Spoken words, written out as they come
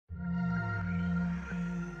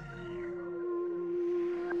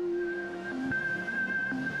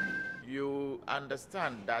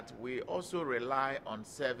understand that we also rely on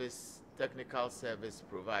technical service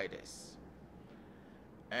providers.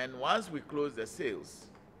 And once we close the sales,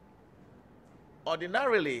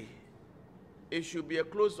 ordinarily, it should be a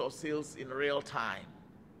close of sales in real time.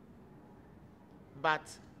 But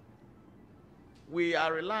we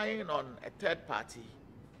are relying on a third party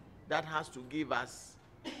that has to give us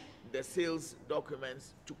the sales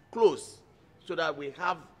documents to close so that we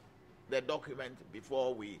have the document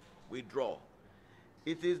before we draw.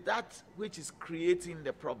 It is that which is creating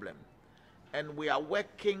the problem. And we are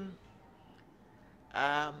working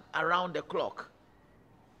around the clock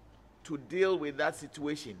to deal with that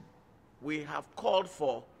situation. We have called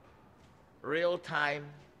for real-time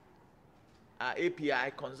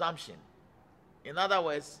API consumption. In other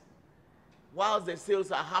words, whilst the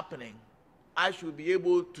sales are happening, I should be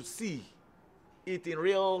able to see it in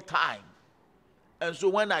real time. And so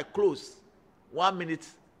when I close, 1 minute,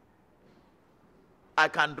 I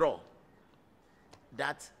can draw.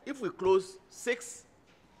 That if we close 6,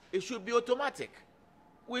 it should be automatic.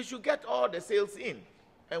 We should get all the sales in,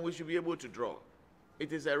 and we should be able to draw.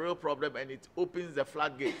 It is a real problem, and it opens the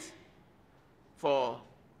floodgate for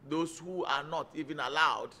those who are not even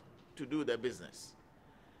allowed to do the business.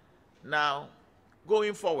 Now,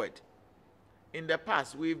 going forward, in the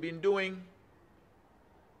past, we've been doing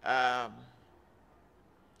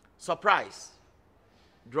surprise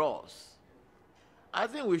draws. I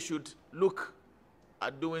think we should look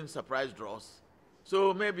at doing surprise draws.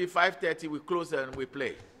 So maybe 5:30 we close and we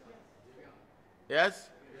play. Yes?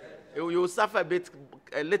 You will suffer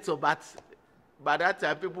a little, but by that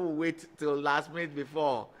time people will wait till last minute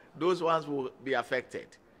before. Those ones will be affected.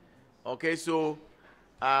 Okay, so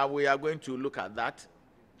we are going to look at that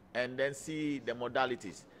and then see the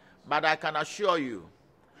modalities. But I can assure you,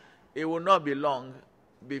 it will not be long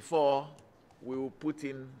before we will put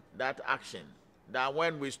in that action. That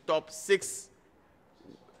when we stop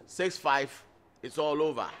 6:5, it's all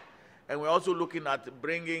over. And we're also looking at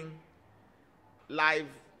bringing live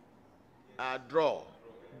draw.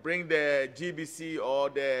 Bring the GBC or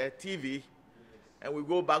the TV, and we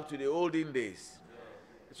go back to the olden days,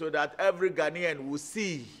 so that every Ghanaian will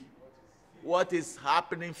see what is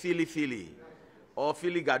happening Philly or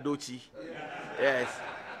Philly Gadochi. Yes.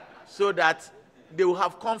 So that they will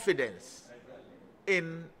have confidence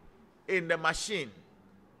in the machine,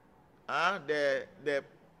 the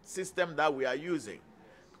system that we are using.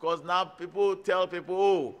 Because now people tell people,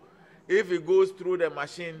 oh, if it goes through the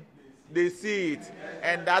machine, they see it,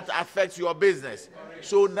 and that affects your business.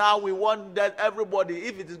 So now we want that everybody,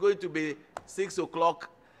 if it is going to be 6 o'clock,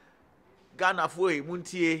 Ghana for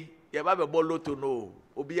muntie, yababe bolo to know.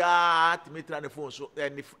 Obia timitra ne phone so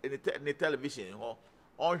the television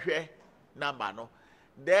on hwe number no.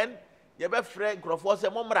 Then yabe friend crofo se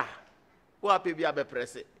momra. Wo happy bia be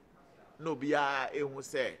press no bia ehun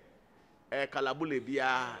se kalabule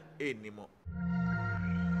bia enimo.